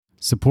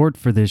Support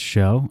for this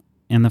show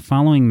and the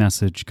following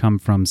message come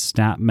from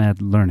StatMed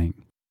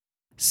Learning.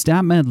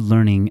 StatMed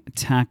Learning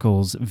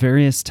tackles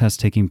various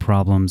test-taking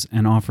problems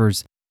and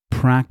offers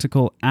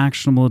practical,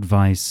 actionable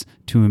advice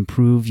to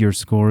improve your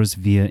scores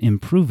via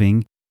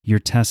improving your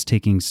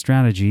test-taking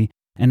strategy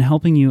and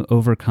helping you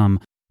overcome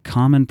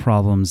common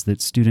problems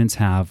that students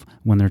have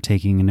when they're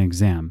taking an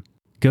exam.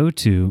 Go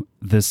to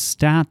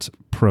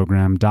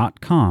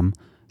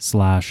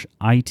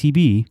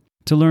thestatprogram.com/ITB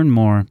to learn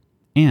more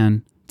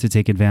and to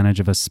take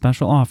advantage of a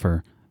special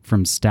offer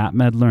from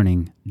StatMed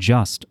Learning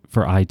just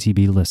for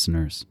ITB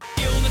listeners.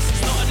 Illness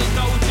is not an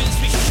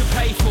indulgence which you should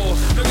pay for,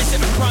 nor is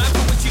it a crime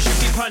for which you should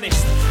be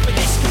punished. But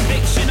this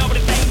conviction of the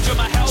danger of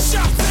my health.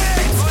 Shut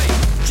it!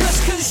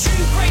 Just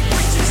consume great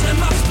riches and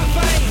lust for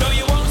fame. No,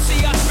 you won't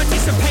see us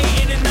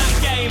participating in that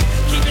game.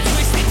 Keep a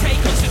twisted take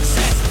on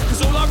success,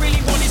 because all I really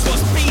want is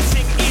what's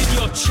beating in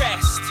your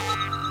chest.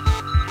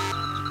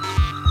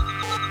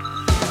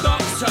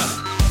 Doctor,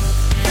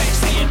 fix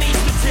the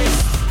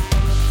anaesthetist.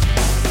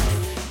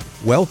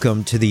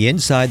 Welcome to the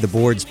Inside the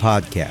Boards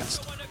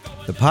podcast,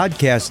 the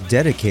podcast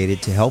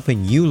dedicated to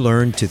helping you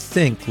learn to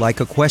think like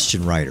a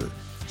question writer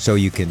so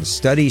you can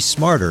study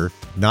smarter,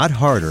 not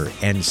harder,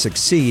 and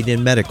succeed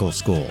in medical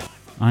school.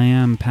 I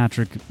am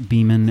Patrick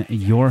Beeman,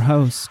 your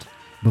host.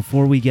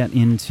 Before we get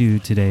into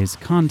today's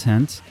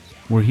content,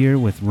 we're here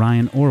with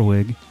Ryan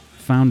Orwig,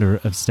 founder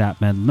of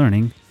StatMed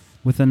Learning,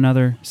 with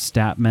another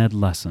StatMed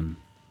lesson.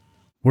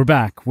 We're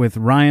back with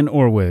Ryan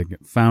Orwig,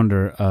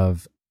 founder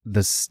of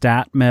the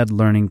StatMed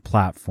Learning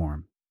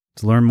platform.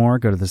 To learn more,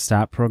 go to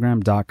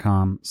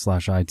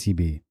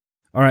thestatprogram.com/ITB.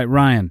 All right,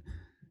 Ryan,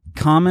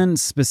 common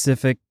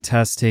specific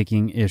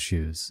test-taking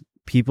issues.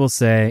 People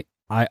say,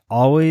 I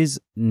always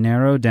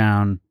narrow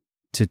down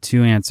to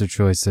 2 answer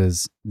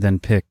choices, then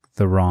pick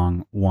the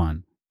wrong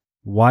one.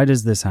 Why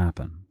does this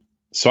happen?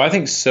 So I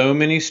think so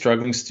many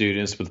struggling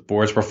students with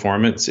boards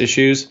performance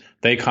issues,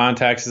 they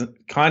contact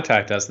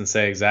us and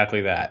say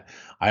exactly that.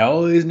 I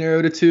always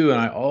narrow to 2 and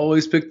I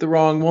always pick the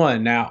wrong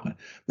one. Now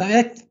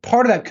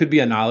part of that could be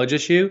a knowledge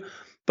issue,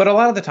 but a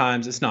lot of the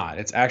times it's not.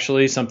 It's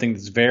actually something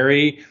that's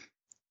very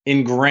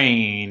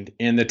ingrained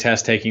in the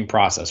test taking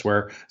process,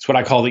 where it's what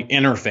I call the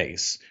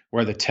interface,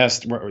 where the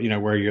test, where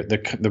you're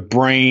the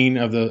brain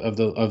of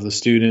the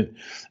student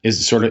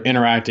is sort of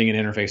interacting and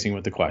interfacing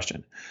with the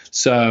question.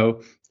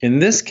 So in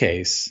this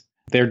case,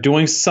 they're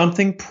doing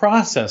something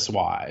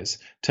process-wise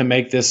to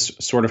make this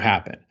sort of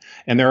happen.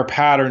 And there are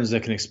patterns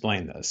that can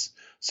explain this.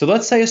 So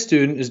let's say a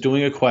student is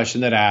doing a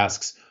question that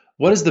asks,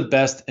 what is the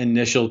best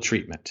initial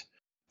treatment?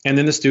 And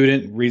then the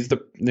student reads the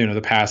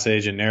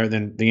passage and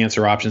then the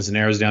answer options and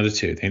narrows down to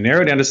 2. They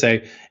narrow down to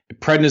say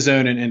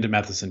prednisone and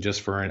indomethacin,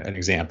 just for an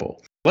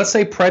example. Let's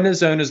say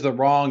prednisone is the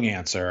wrong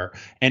answer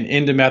and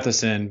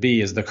indomethacin B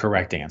is the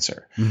correct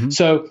answer. Mm-hmm.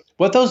 So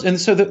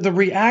the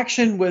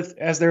reaction with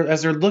as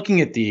they're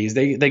looking at these,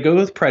 they go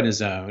with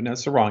prednisone,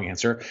 that's the wrong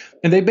answer,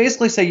 and they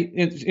basically say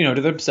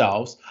to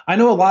themselves, I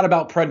know a lot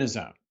about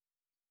prednisone,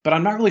 but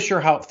I'm not really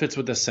sure how it fits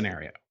with this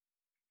scenario.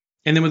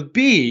 And then with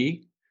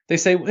B, they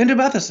say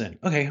indomethacin.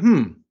 Okay,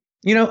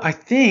 I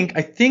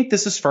think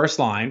this is first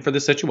line for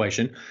this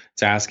situation.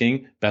 It's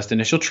asking best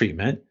initial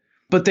treatment,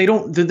 but they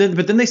don't.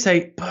 But then they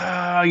say,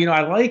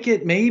 I like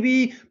it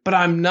maybe, but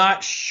I'm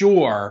not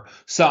sure.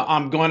 So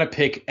I'm going to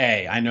pick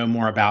A. I know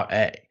more about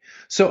A.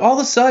 So all of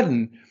a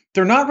sudden,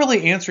 they're not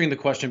really answering the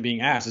question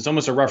being asked. It's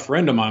almost a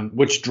referendum on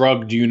which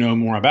drug do you know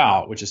more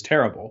about, which is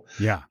terrible.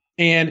 Yeah.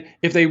 And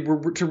if they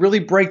were to really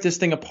break this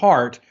thing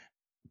apart,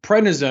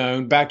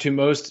 prednisone back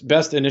to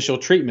best initial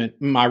treatment,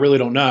 I really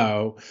don't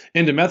know.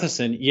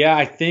 Indomethacin, yeah,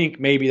 I think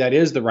maybe that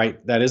is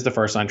the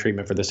first line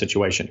treatment for this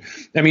situation.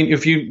 I mean,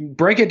 if you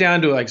break it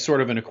down to like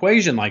sort of an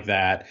equation like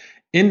that,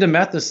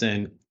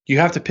 indomethacin, you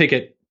have to pick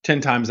it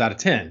 10 times out of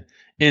 10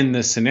 in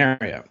this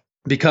scenario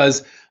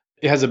because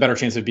it has a better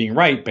chance of being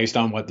right based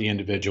on what the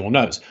individual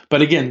knows.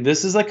 But again,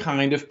 this is a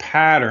kind of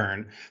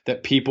pattern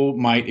that people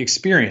might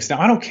experience. Now,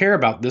 I don't care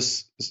about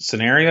this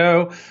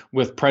scenario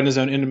with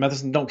prednisone,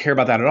 indomethacin, don't care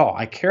about that at all.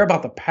 I care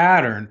about the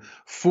pattern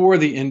for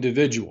the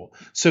individual.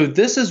 So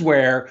this is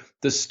where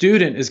the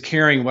student is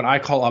carrying what I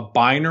call a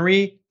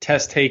binary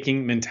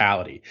test-taking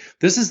mentality.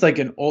 This is like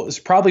it's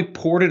probably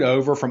ported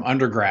over from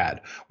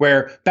undergrad,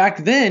 where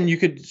back then you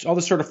could, all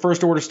this sort of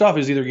first order stuff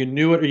is either you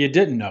knew it or you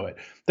didn't know it.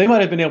 They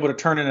might have been able to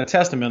turn in a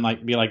test and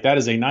be like, that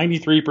is a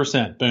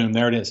 93%, boom,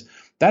 there it is.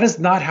 That is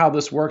not how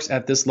this works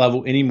at this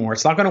level anymore.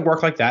 It's not going to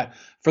work like that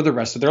for the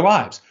rest of their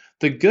lives.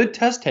 The good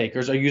test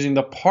takers are using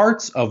the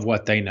parts of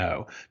what they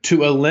know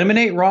to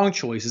eliminate wrong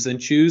choices and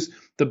choose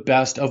the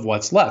best of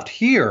what's left.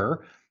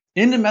 Here,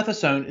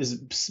 indomethacin is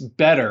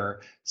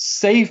better,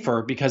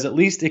 safer, because at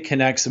least it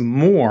connects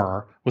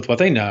more with what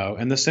they know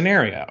in the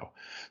scenario.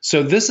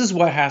 So this is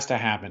what has to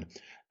happen.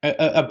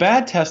 A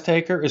bad test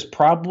taker is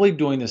probably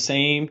doing the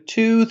same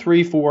 2,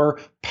 3,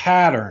 4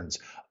 patterns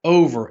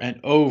over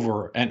and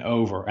over and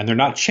over, and they're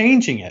not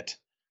changing it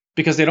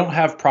because they don't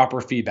have proper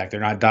feedback.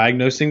 They're not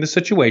diagnosing the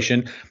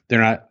situation.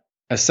 They're not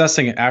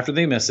assessing it after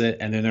they miss it,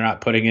 and then they're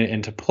not putting it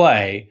into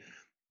play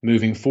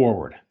moving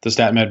forward. The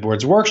StatMed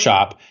Boards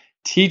workshop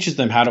teaches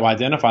them how to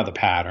identify the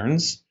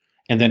patterns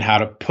and then how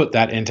to put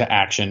that into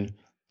action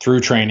through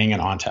training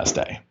and on test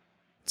day.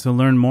 To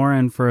learn more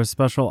and for a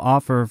special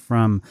offer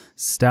from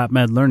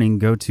StatMed Learning,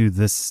 go to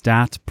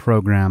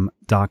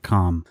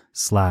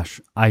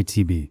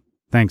thestatprogram.com/ITB.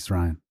 Thanks,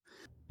 Ryan.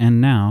 And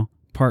now,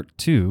 part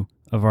 2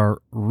 of our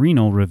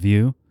renal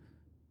review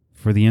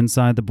for the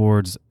Inside the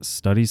Boards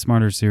Study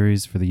Smarter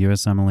series for the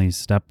USMLE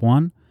Step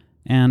 1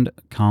 and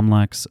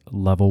COMLEX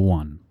Level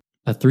 1.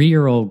 A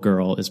 3-year-old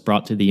girl is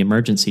brought to the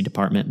emergency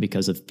department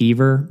because of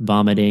fever,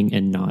 vomiting,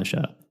 and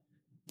nausea.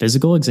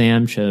 Physical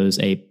exam shows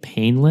a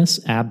painless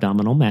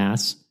abdominal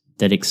mass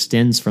that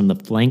extends from the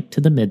flank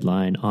to the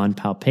midline on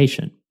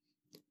palpation.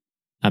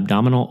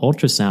 Abdominal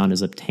ultrasound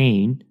is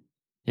obtained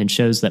and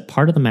shows that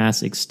part of the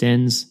mass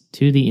extends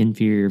to the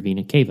inferior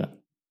vena cava.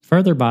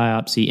 Further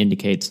biopsy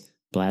indicates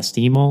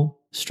blastemal,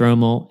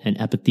 stromal, and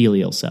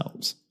epithelial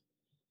cells.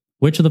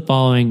 Which of the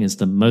following is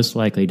the most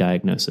likely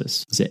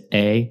diagnosis? Is it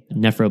A,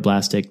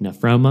 nephroblastic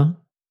nephroma,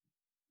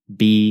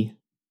 B,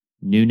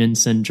 Noonan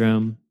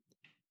syndrome,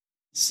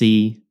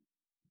 C,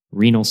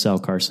 renal cell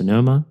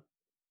carcinoma,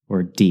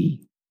 or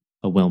D,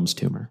 a Wilms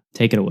tumor?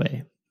 Take it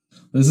away.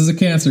 This is a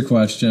cancer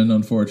question,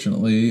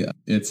 unfortunately.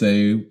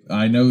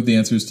 I know the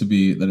answer is to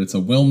be that it's a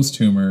Wilms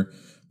tumor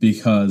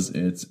because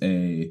it's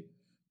a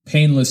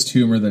painless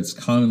tumor that's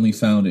commonly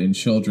found in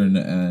children,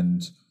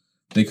 and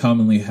they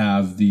commonly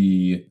have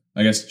the,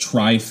 I guess,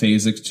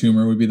 triphasic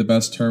tumor would be the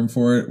best term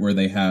for it, where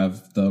they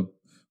have the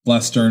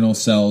blasternal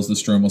cells, the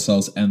stromal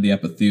cells, and the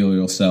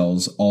epithelial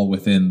cells all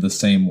within the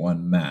same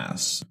one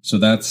mass. So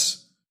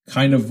that's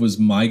kind of was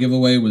my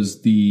giveaway,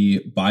 was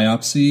the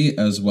biopsy,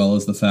 as well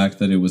as the fact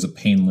that it was a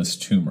painless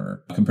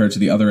tumor compared to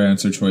the other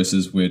answer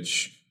choices,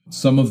 which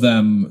some of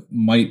them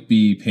might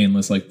be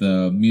painless, like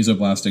the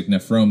mesoblastic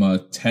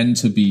nephroma tend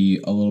to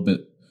be a little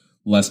bit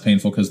less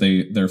painful because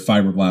they're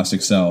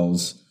fibroblastic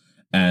cells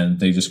and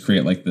they just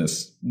create like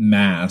this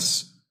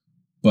mass,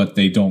 but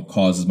they don't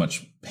cause as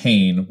much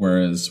pain.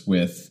 Whereas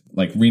with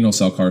like renal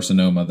cell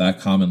carcinoma,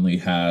 that commonly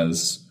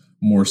has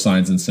more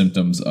signs and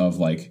symptoms of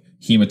like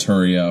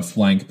hematuria,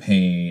 flank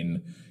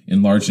pain,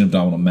 enlarged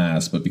abdominal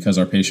mass. But because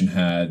our patient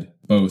had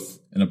both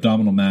an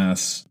abdominal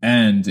mass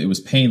and it was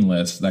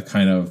painless, that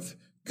kind of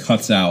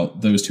cuts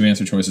out those two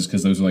answer choices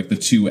because those are like the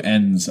two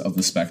ends of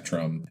the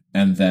spectrum.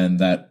 And then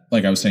that,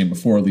 like I was saying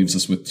before, leaves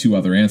us with two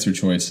other answer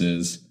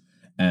choices.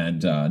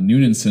 And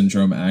Noonan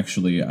syndrome,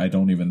 actually, I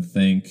don't even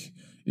think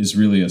is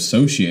really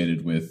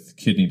associated with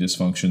kidney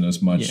dysfunction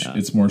as much. Yeah.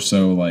 It's more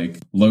so like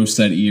low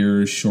set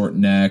ears, short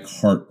neck,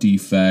 heart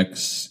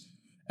defects,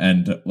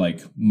 and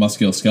like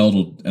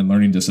musculoskeletal and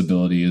learning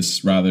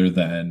disabilities rather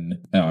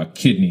than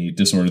kidney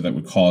disorder that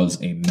would cause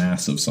a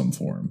mass of some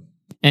form.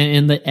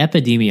 And the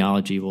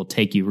epidemiology will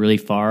take you really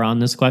far on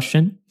this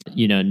question.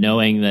 You know,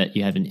 knowing that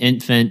you have an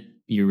infant,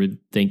 you were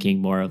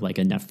thinking more of like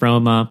a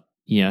nephroma.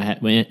 You know,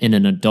 in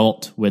an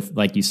adult with,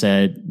 like you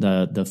said,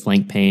 the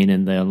flank pain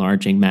and the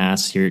enlarging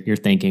mass, you're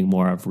thinking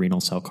more of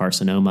renal cell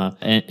carcinoma.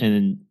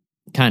 And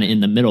kind of in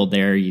the middle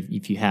there,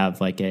 if you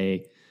have like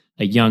a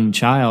young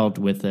child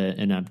with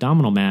an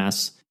abdominal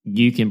mass,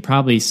 you can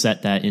probably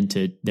set that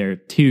into, there are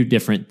two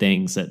different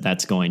things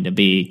that's going to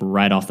be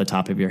right off the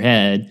top of your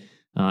head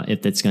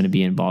if it's going to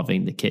be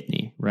involving the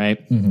kidney,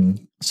 right? Mm-hmm.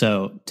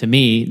 So to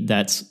me,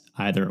 that's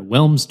either a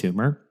Wilms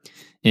tumor,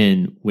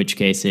 in which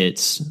case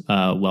it's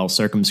well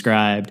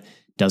circumscribed,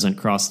 doesn't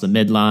cross the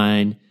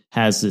midline,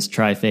 has this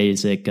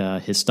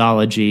triphasic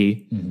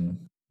histology,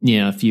 you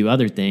know, a few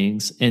other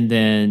things. And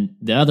then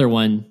the other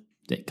one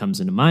that comes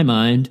into my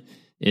mind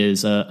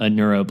is a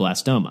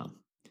neuroblastoma.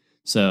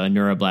 So a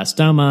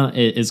neuroblastoma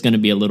is going to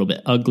be a little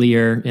bit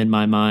uglier in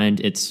my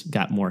mind. It's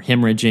got more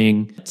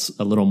hemorrhaging. It's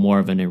a little more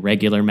of an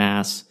irregular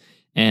mass.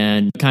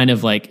 And kind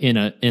of like in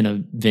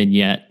a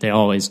vignette, they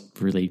always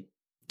really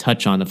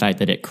touch on the fact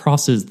that it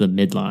crosses the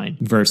midline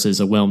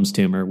versus a Wilms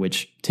tumor,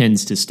 which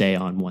tends to stay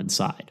on one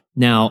side.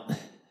 Now,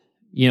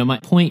 you know, my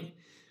point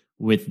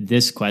with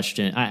this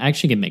question, I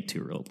actually can make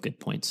two real good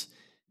points.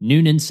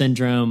 Noonan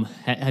syndrome.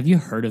 Have you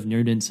heard of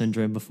Noonan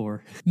syndrome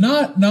before?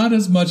 Not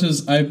as much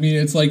as, I mean,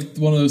 it's like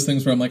one of those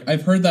things where I'm like,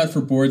 I've heard that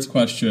for boards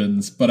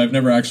questions, but I've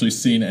never actually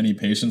seen any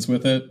patients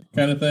with it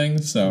kind of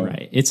thing. So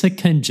right. It's a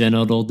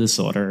congenital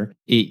disorder.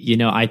 You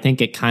know, I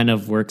think it kind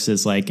of works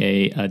as like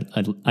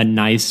a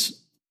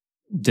nice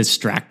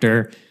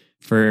distractor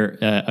for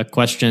a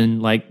question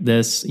like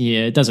this.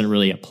 Yeah, it doesn't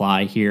really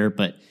apply here,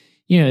 but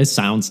you know, it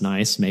sounds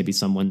nice. Maybe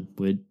someone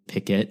would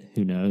pick it.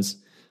 Who knows?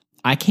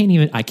 I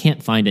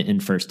can't find it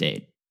in first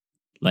aid.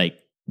 Like,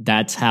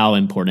 that's how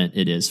important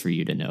it is for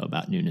you to know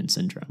about Noonan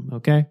syndrome.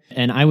 Okay.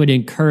 And I would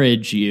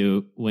encourage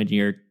you, when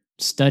you're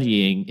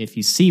studying, if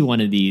you see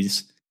one of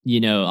these,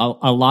 you know,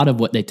 a lot of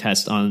what they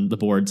test on the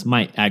boards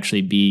might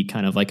actually be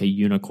kind of like a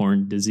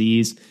unicorn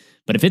disease.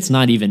 But if it's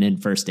not even in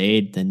first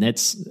aid, then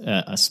that's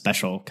a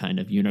special kind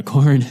of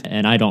unicorn.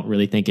 And I don't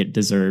really think it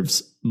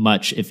deserves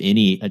much, if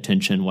any,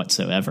 attention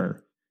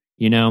whatsoever.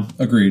 You know?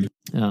 Agreed.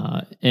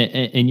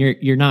 And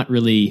you're not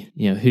really,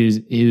 you know, who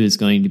is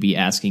going to be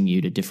asking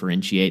you to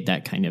differentiate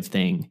that kind of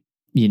thing,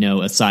 you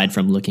know, aside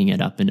from looking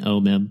it up in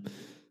OMIM.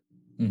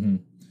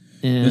 And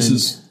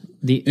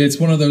it's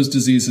one of those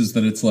diseases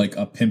that it's like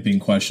a pimping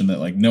question that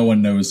like no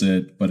one knows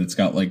it, but it's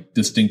got like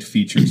distinct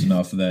features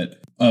enough that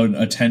an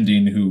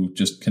attending who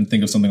just can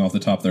think of something off the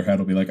top of their head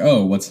will be like,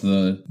 oh, what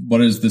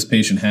does this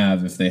patient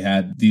have if they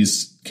had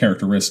these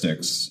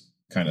characteristics,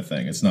 kind of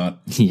thing. It's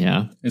not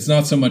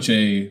so much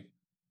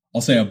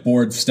I'll say a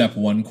board step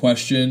 1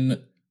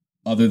 question,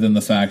 other than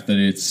the fact that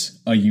it's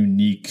a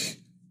unique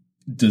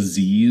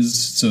disease.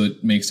 So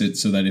it makes it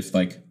so that if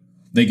like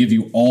they give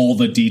you all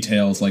the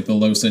details, like the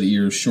low set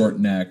ears, short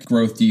neck,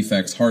 growth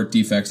defects, heart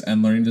defects,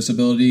 and learning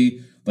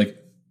disability, like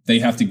they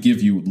have to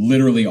give you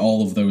literally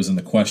all of those in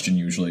the question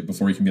usually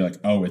before you can be like,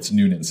 oh, it's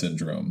Noonan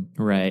syndrome.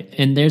 Right.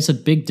 And there's a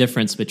big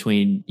difference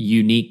between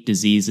unique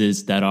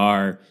diseases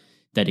that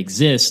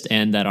exist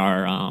and that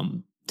are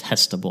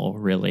testable,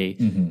 really.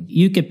 Mm-hmm.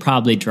 You could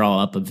probably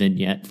draw up a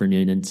vignette for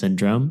Noonan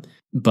syndrome,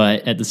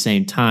 but at the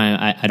same time,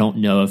 I don't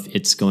know if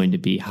it's going to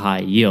be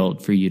high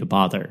yield for you to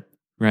bother,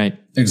 right?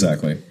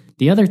 Exactly.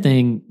 The other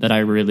thing that I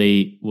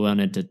really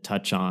wanted to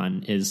touch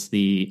on is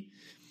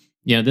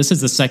this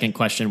is the second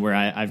question where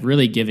I've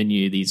really given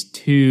you these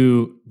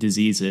 2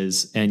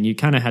 diseases and you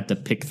kind of had to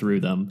pick through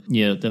them.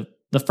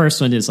 The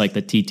first one is like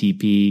the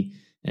TTP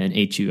and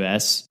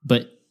HUS,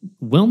 but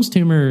Wilms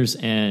tumors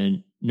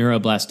and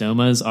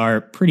neuroblastomas are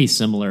pretty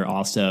similar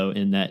also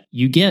in that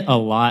you get a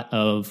lot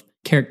of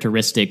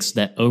characteristics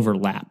that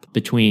overlap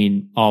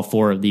between all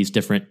 4 of these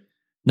different,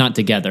 not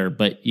together,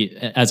 but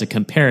as a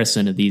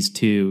comparison of these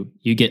 2,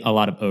 you get a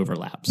lot of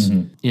overlaps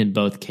in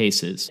both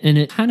cases. And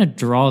it kind of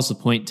draws the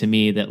point to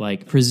me that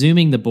like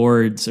presuming the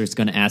boards are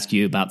going to ask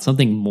you about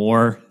something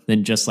more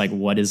than just like,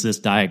 what is this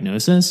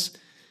diagnosis?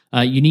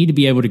 You need to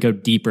be able to go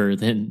deeper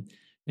than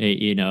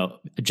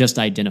just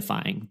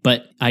identifying.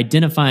 But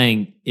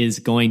identifying is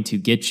going to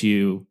get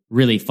you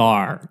really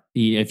far.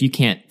 If you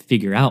can't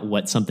figure out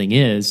what something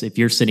is, if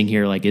you're sitting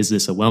here like, is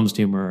this a Wilms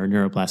tumor or a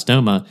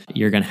neuroblastoma,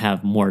 you're going to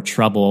have more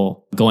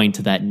trouble going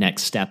to that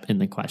next step in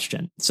the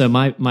question. So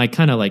my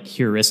kind of like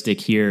heuristic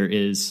here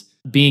is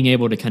being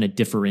able to kind of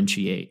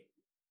differentiate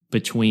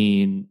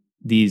between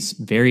these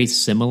very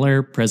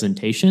similar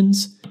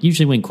presentations.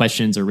 Usually when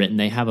questions are written,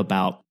 they have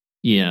about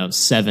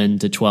 7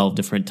 to 12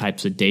 different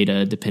types of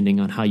data, depending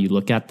on how you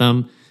look at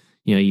them.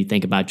 You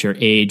think about your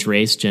age,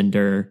 race,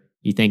 gender.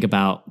 You think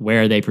about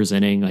where are they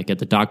presenting, like at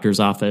the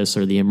doctor's office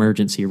or the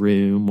emergency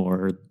room,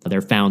 or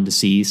they're found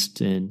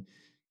deceased, and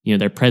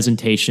their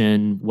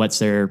presentation. What's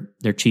their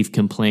chief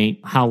complaint?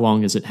 How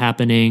long is it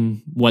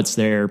happening? What's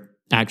their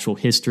actual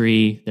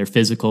history? Their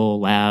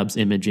physical, labs,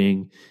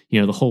 imaging.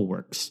 The whole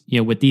works.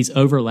 With these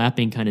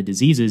overlapping kind of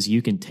diseases,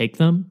 you can take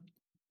them.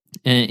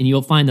 And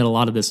you'll find that a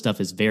lot of this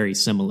stuff is very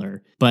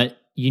similar, but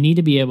you need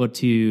to be able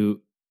to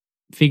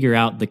figure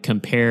out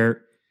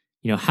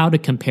how to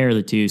compare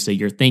the 2. So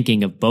you're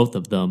thinking of both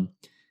of them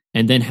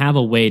and then have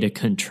a way to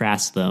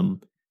contrast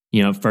them,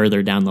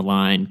 further down the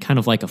line, kind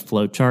of like a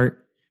flow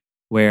chart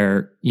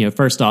where,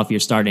 first off, you're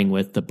starting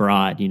with the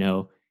broad,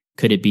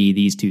 could it be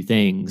these 2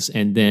 things?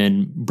 And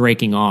then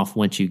breaking off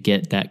once you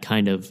get that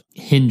kind of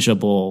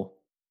hingeable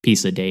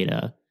piece of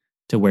data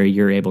to where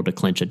you're able to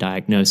clinch a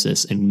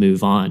diagnosis and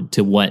move on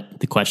to what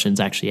the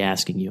question's actually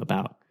asking you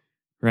about,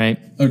 right?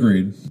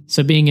 Agreed.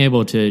 So being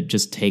able to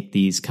just take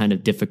these kind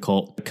of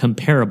difficult,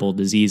 comparable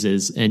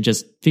diseases and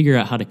just figure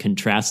out how to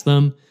contrast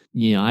them.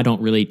 I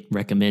don't really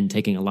recommend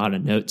taking a lot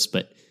of notes,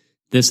 but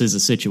this is a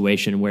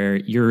situation where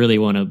you really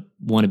want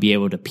to be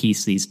able to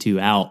piece these 2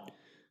 out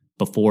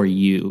before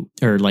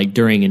or like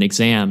during an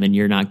exam, and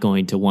you're not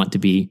going to want to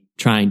be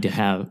trying to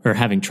have or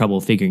having trouble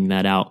figuring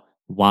that out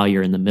while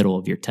you're in the middle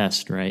of your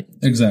test, right?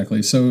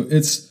 Exactly. So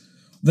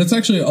that's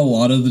actually a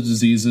lot of the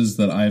diseases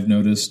that I've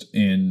noticed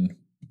in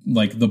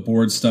like the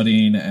board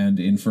studying and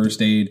in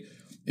first aid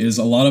is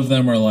a lot of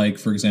them are like,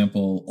 for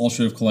example,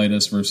 ulcerative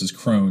colitis versus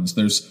Crohn's.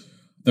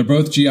 They're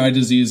both GI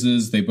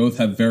diseases. They both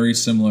have very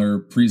similar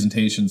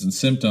presentations and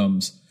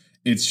symptoms.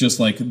 It's just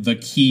like the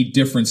key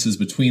differences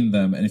between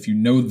them. And if you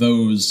know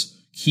those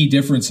key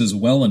differences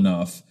well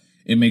enough,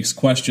 it makes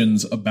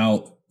questions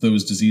about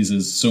those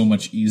diseases so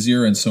much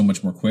easier and so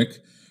much more quick.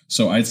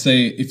 So I'd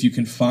say if you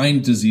can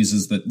find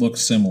diseases that look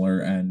similar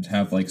and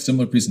have like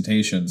similar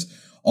presentations,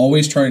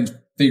 always try and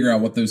figure out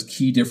what those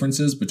key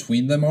differences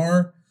between them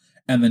are,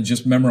 and then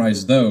just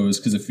memorize those.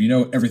 Because if you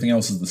know everything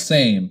else is the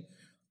same,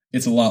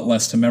 it's a lot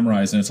less to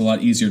memorize, and it's a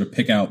lot easier to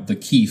pick out the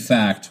key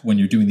fact when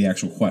you're doing the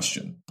actual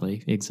question.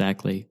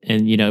 Exactly.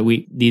 And,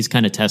 these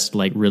kind of tests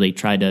like really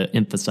try to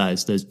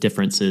emphasize those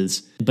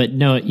differences, but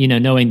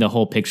knowing the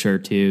whole picture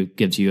too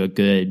gives you a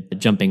good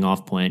jumping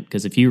off point.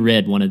 Because if you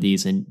read one of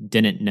these and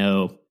didn't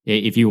know,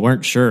 if you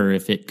weren't sure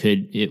if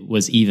it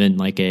was even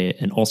like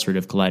an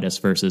ulcerative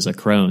colitis versus a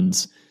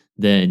Crohn's,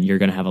 then you're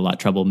going to have a lot of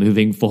trouble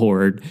moving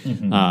forward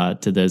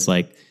to those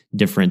like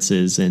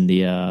differences in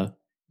the,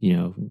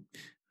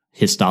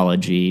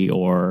 histology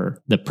or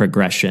the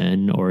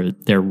progression or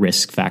their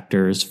risk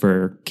factors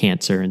for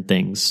cancer and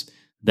things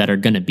that are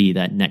going to be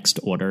that next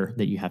order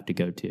that you have to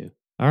go to.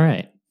 All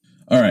right.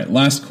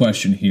 Last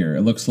question here.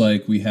 It looks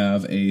like we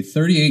have a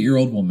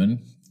 38-year-old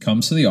woman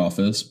comes to the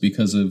office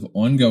because of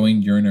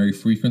ongoing urinary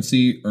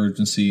frequency,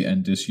 urgency,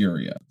 and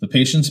dysuria. The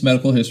patient's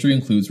medical history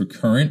includes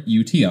recurrent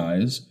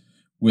UTIs,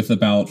 with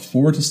about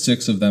 4 to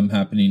 6 of them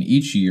happening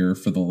each year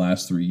for the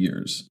last 3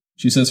 years.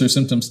 She says her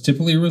symptoms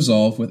typically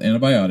resolve with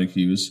antibiotic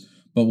use,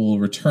 but will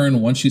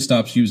return once she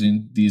stops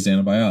using these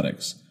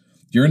antibiotics.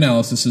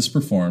 Urinalysis is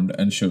performed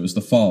and shows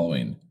the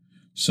following.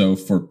 So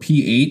for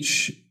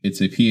pH,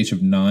 it's a pH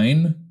of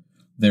 9.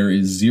 There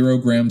is 0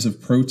 grams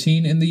of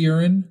protein in the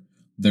urine.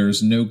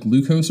 There's no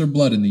glucose or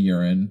blood in the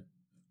urine.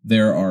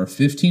 There are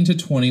 15 to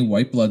 20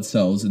 white blood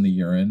cells in the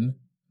urine.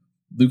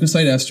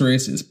 Leukocyte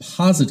esterase is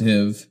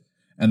positive,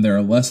 and there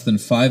are less than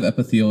 5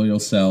 epithelial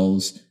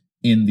cells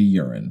in the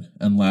urine.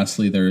 And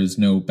lastly, there is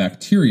no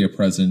bacteria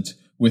present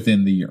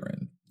within the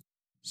urine.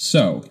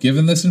 So,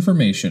 given this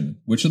information,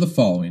 which of the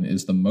following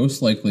is the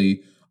most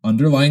likely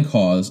underlying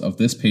cause of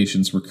this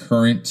patient's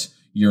recurrent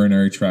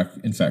urinary tract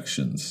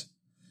infections?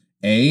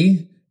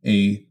 A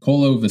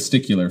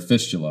colovesicular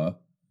fistula.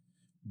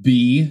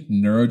 B,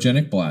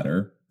 neurogenic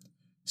bladder.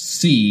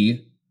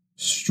 C,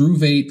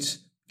 struvate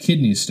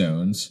kidney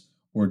stones.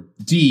 Or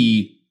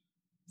D,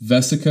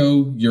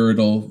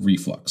 vesicoureteral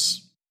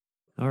reflux.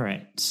 All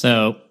right.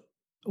 So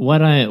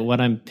what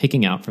I'm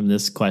picking out from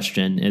this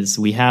question is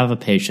we have a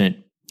patient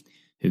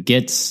who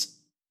gets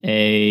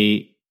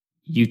a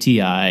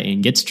UTI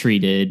and gets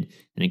treated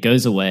and it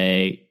goes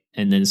away.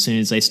 And then as soon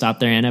as they stop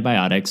their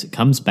antibiotics, it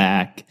comes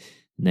back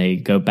and they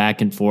go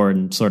back and forth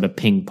and sort of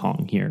ping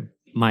pong here.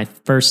 My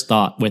first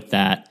thought with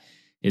that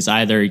is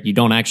either you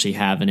don't actually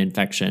have an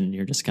infection,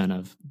 you're just kind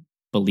of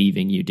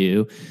believing you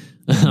do.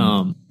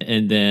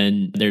 And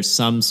then there's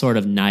some sort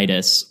of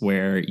nidus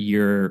where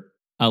you're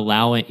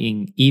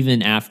allowing,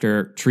 even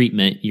after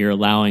treatment, you're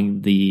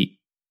allowing the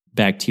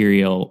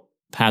bacterial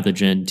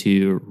pathogen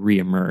to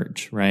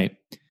reemerge, right?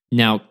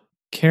 Now,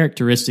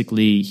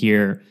 characteristically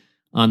here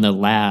on the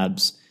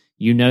labs,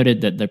 you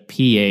noted that the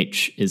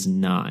pH is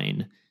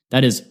 9.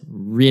 That is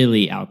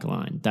really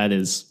alkaline. That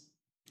is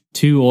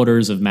 2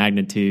 orders of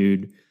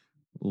magnitude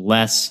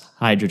less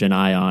hydrogen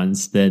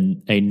ions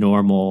than a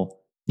normal,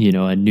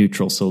 a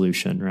neutral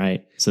solution,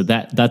 right? So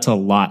that's a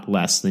lot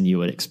less than you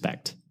would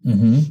expect.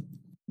 Mm-hmm.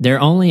 There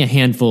are only a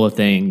handful of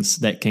things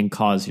that can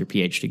cause your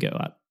pH to go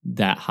up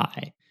that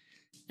high.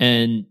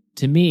 And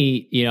to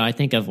me, I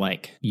think of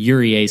like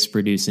urease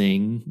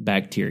producing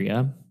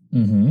bacteria.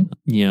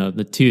 Mm-hmm.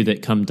 The 2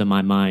 that come to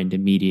my mind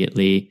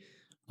immediately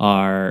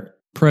are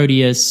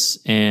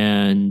Proteus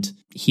and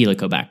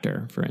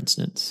Helicobacter, for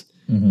instance.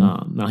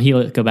 Mm-hmm. Now,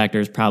 Helicobacter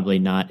is probably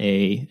not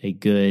a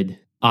good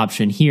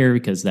option here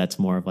because that's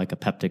more of like a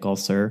peptic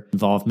ulcer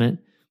involvement.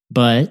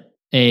 But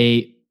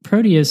a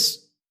Proteus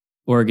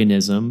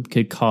organism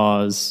could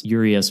cause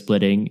urea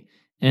splitting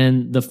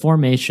and the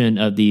formation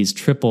of these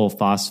triple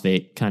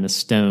phosphate kind of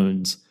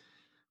stones,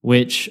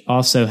 which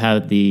also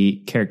have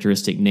the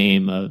characteristic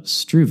name of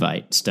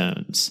struvite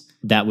stones.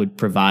 That would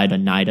provide a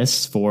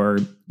nidus for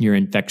your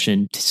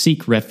infection to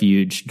seek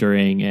refuge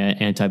during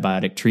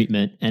antibiotic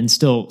treatment and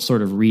still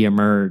sort of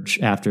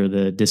reemerge after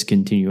the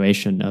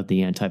discontinuation of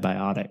the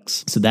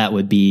antibiotics. So that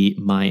would be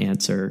my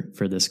answer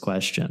for this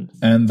question.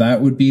 And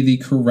that would be the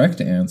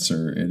correct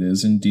answer. It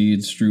is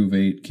indeed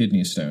struvate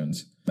kidney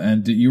stones.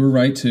 And you were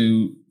right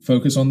to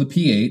focus on the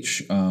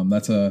pH.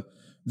 That's a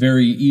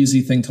very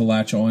easy thing to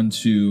latch on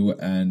to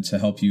and to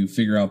help you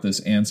figure out this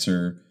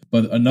answer.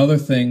 But another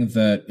thing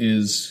that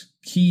is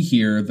key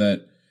here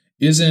that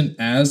isn't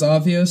as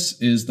obvious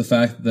is the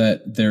fact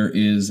that there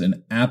is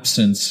an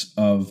absence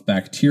of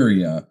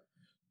bacteria.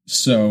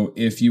 So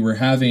if you were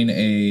having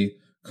a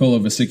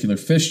colovesicular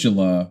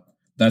fistula,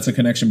 that's a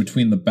connection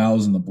between the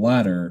bowels and the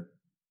bladder,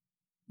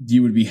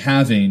 you would be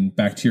having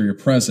bacteria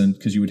present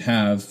because you would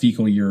have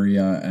fecal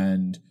urea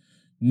and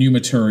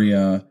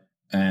pneumaturia,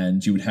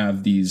 and you would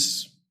have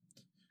these,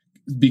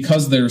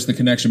 because there's the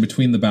connection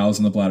between the bowels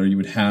and the bladder, you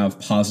would have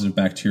positive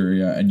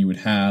bacteria and you would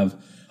have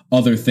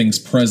other things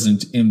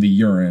present in the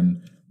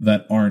urine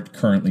that aren't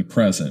currently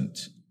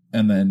present.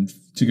 And then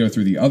to go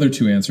through the other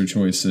 2 answer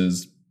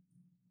choices,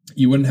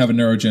 you wouldn't have a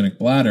neurogenic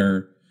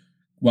bladder.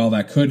 While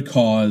that could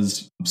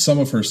cause some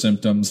of her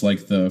symptoms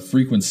like the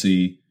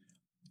frequency,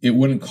 it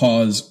wouldn't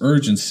cause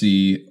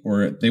urgency,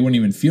 or they wouldn't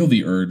even feel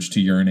the urge to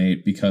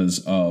urinate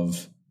because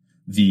of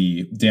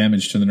the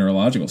damage to the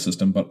neurological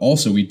system. But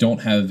also, we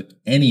don't have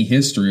any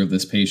history of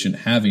this patient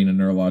having a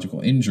neurological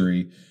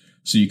injury.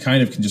 So you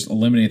kind of can just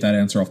eliminate that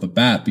answer off the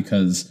bat,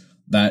 because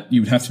that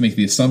you would have to make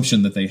the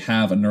assumption that they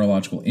have a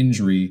neurological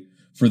injury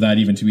for that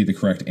even to be the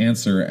correct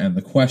answer. And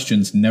the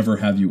questions never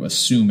have you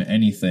assume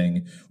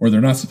anything, or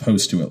they're not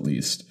supposed to at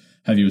least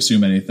have you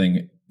assume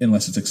anything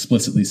unless it's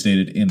explicitly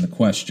stated in the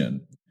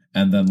question.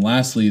 And then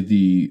lastly,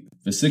 the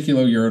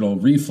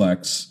vesicoureteral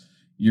reflux,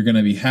 you're going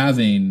to be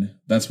having,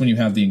 that's when you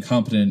have the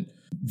incompetent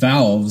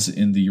valves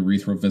in the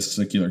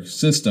urethrovesicular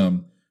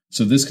system.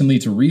 So this can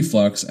lead to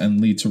reflux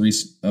and lead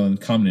to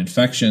common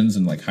infections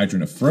and like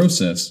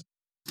hydronephrosis.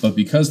 But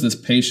because this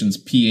patient's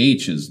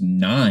pH is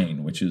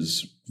 9, which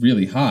is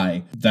really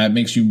high, that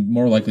makes you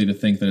more likely to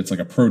think that it's like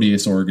a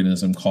proteus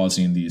organism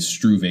causing these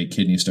struvate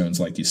kidney stones,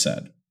 like you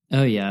said.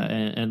 Oh yeah,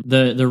 and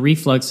the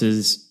reflux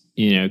is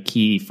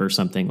key for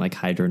something like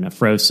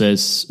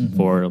hydronephrosis,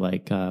 for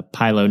like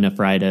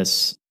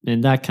pyelonephritis,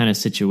 and that kind of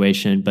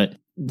situation. But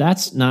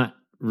that's not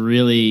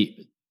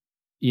really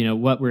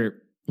what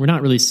we're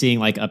not really seeing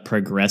like a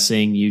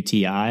progressing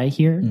UTI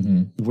here.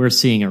 We're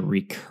seeing a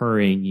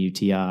recurring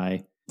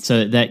UTI.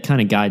 So that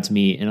kind of guides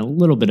me in a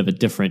little bit of a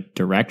different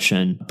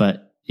direction.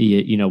 But,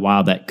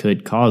 while that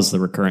could cause the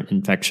recurrent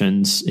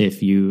infections,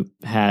 if you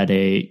had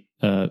a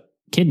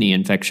kidney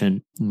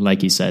infection,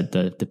 like you said,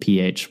 the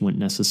pH wouldn't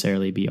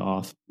necessarily be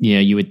off.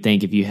 You would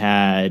think if you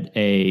had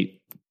a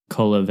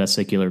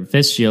colovesicular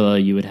fistula,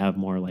 you would have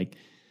more like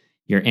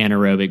your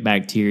anaerobic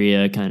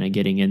bacteria kind of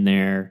getting in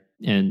there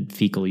and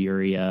fecal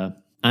urea.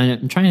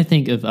 I'm trying to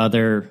think of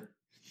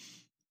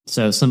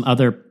some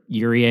other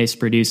urease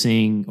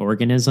producing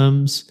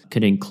organisms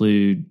could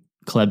include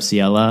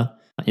Klebsiella,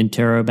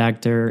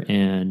 Enterobacter,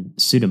 and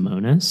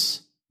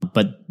Pseudomonas,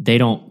 but they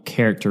don't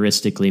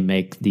characteristically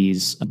make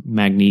these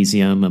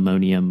magnesium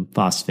ammonium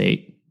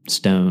phosphate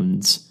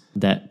stones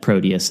that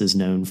Proteus is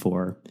known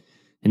for.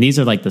 And these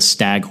are like the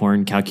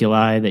staghorn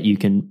calculi that you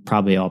can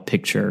probably all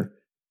picture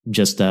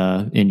just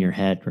in your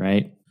head,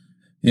 right?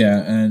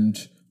 Yeah, and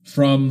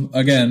from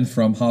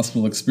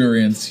hospital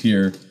experience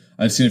here,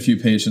 I've seen a few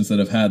patients that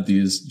have had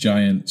these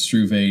giant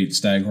struvate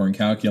staghorn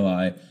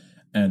calculi,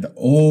 and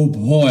oh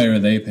boy, are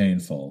they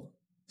painful.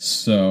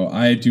 So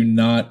I do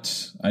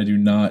not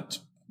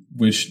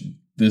wish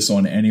this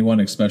on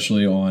anyone,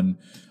 especially on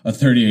a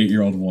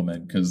 38-year-old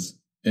woman, because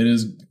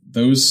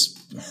those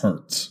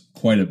hurt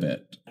quite a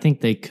bit. I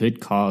think they could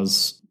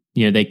cause,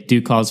 they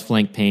do cause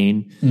flank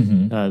pain.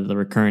 The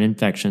recurrent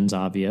infection's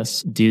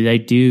obvious.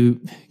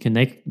 Can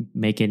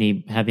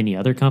they have any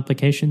other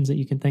complications that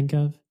you can think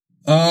of?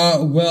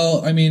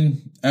 Well, I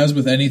mean, as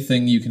with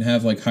anything, you can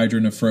have like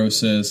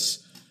hydronephrosis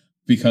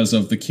because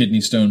of the kidney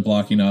stone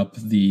blocking up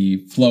the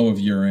flow of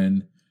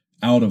urine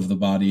out of the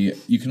body.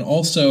 You can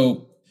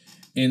also,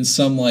 in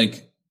some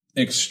like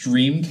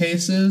extreme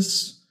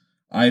cases,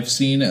 I've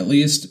seen at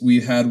least,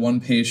 we had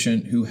one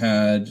patient who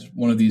had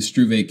one of these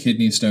struvate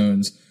kidney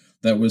stones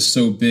that was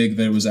so big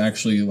that it was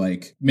actually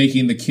like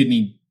making the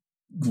kidney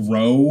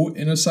grow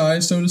in a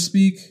size, so to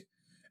speak.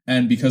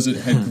 And because it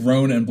had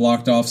grown and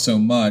blocked off so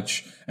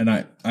much, and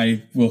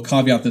I will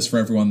caveat this for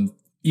everyone,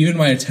 even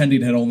my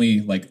attending had only,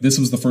 this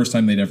was the first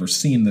time they'd ever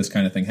seen this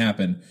kind of thing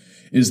happen,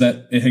 is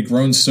that it had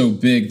grown so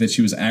big that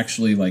she was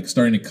actually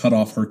starting to cut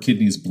off her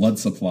kidney's blood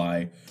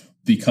supply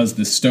because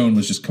this stone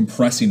was just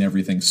compressing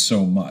everything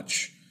so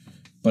much.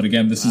 But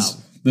again, this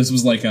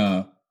was like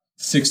a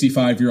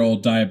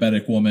 65-year-old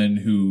diabetic woman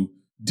who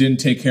didn't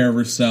take care of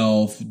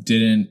herself,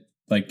 didn't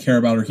care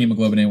about her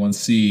hemoglobin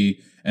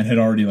A1C, and had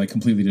already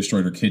completely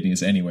destroyed her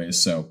kidneys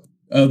anyways. So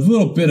a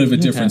little bit of a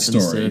different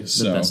story.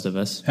 To the best of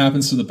us.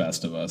 Happens to the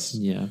best of us.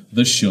 Yeah.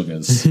 The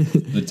sugars,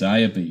 the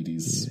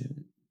diabetes.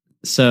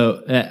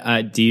 So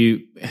do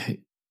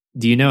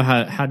you know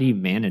how do you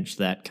manage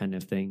that kind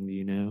of thing? Do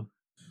you know?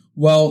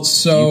 Well,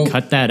 so do you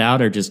cut that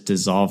out or just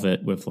dissolve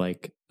it with a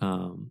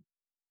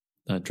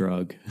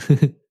drug?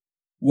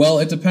 Well,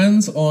 it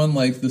depends on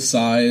the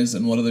size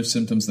and what other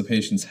symptoms the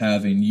patient's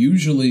having.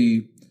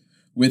 Usually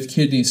with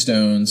kidney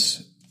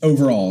stones,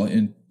 overall,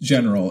 in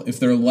general, if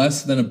they're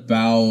less than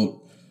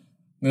about,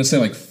 I'm going to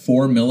say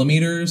 4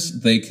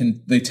 millimeters, they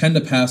tend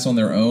to pass on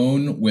their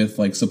own with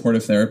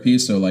supportive therapy.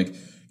 So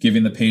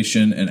giving the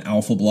patient an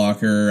alpha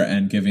blocker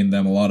and giving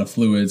them a lot of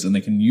fluids, and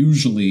they can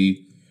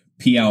usually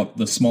pee out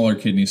the smaller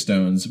kidney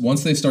stones.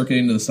 Once they start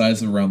getting to the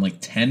size of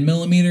around 10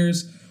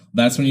 millimeters,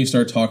 that's when you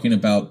start talking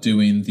about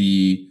doing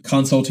the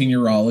consulting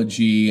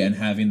urology and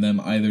having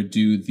them either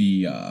do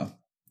the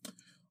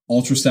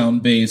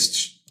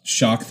ultrasound-based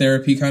shock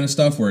therapy kind of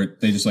stuff where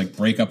they just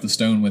break up the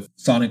stone with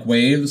sonic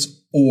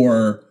waves,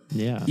 or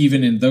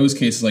even in those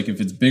cases,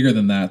 if it's bigger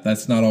than that,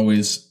 that's not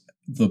always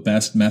the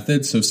best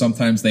method. So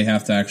sometimes they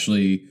have to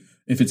actually,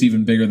 if it's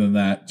even bigger than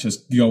that,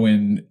 just go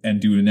in and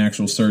do an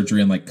actual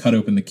surgery and cut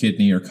open the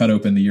kidney or cut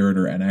open the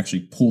ureter and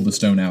actually pull the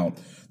stone out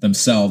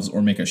themselves,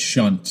 or make a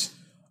shunt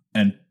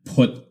and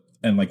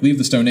leave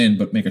the stone in,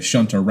 but make a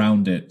shunt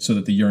around it so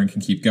that the urine can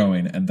keep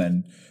going, and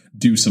then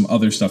do some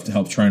other stuff to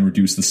help try and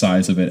reduce the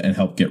size of it and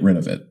help get rid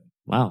of it.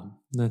 Wow.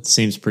 That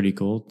seems pretty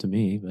cool to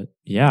me, but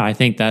yeah, I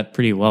think that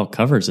pretty well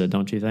covers it,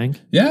 don't you think?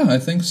 Yeah, I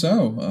think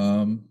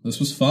so. This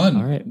was fun.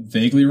 All right.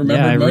 Vaguely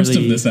remembered most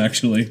of this,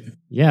 actually.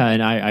 Yeah,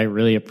 and I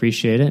really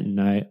appreciate it,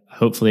 and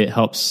hopefully it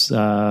helps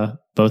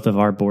both of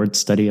our boards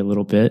study a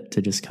little bit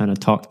to just kind of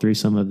talk through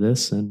some of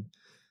this. And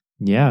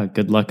yeah,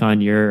 good luck on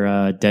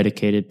your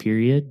dedicated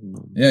period.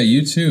 Yeah,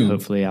 you too.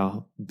 Hopefully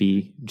I'll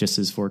be just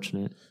as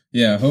fortunate.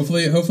 Yeah,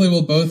 hopefully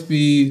we'll both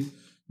be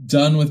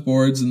done with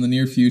boards in the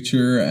near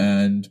future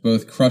and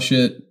both crush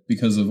it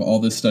because of all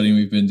this studying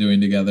we've been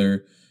doing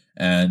together,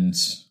 and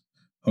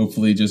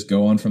hopefully just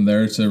go on from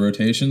there to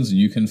rotations, and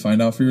you can find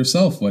out for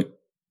yourself what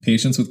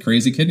patients with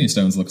crazy kidney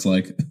stones looks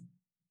like.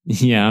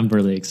 Yeah, I'm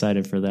really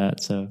excited for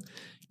that, so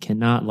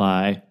cannot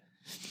lie.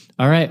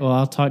 All right, well,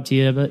 I'll talk to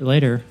you a bit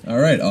later. All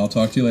right, I'll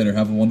talk to you later.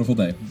 Have a wonderful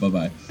day.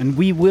 Bye-bye. And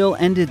we will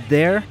end it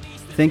there.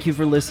 Thank you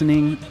for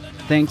listening.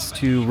 Thanks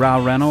to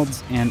Rao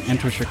Reynolds and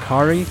Enter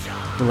Shikari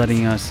for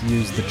letting us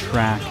use the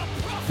track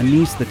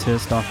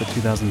Anesthetist off the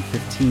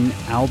 2015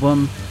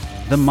 album,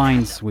 The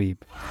Mind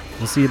Sweep.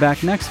 We'll see you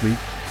back next week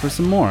for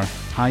some more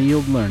high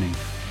yield learning.